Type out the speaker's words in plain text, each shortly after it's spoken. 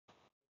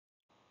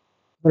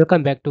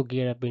Welcome back to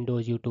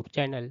GearUpWindows YouTube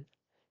channel.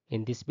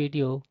 In this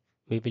video,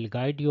 we will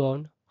guide you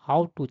on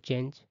how to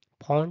change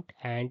font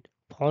and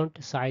font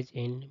size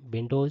in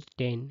Windows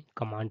 10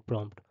 command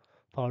prompt.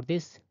 For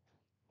this,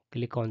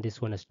 click on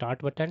this one start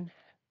button,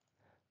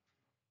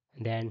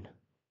 then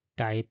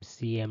type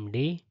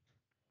CMD.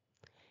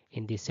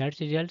 In the search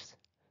results,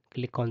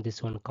 click on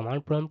this one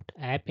command prompt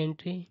app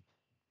entry.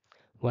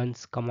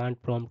 Once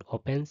command prompt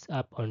opens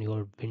up on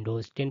your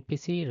Windows 10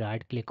 PC,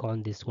 right click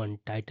on this one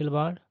title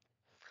bar,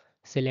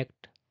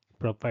 select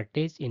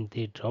properties in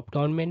the drop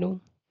down menu.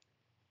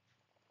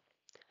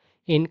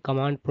 In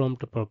command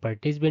prompt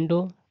properties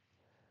window,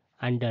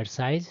 under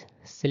size,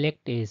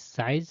 select a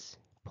size,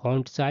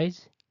 font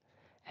size,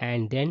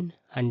 and then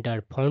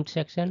under font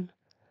section,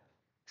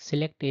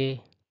 select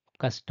a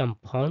custom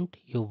font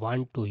you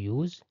want to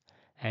use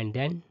and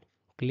then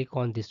click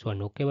on this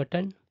one OK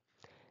button.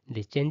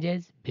 The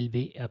changes will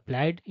be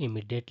applied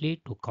immediately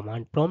to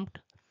command prompt.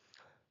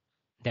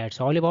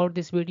 That's all about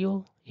this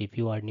video. If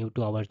you are new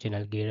to our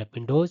channel Gear Up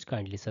Windows,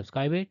 kindly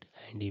subscribe it,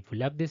 and if you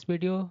love this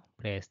video,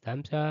 press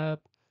thumbs up.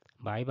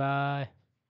 Bye bye.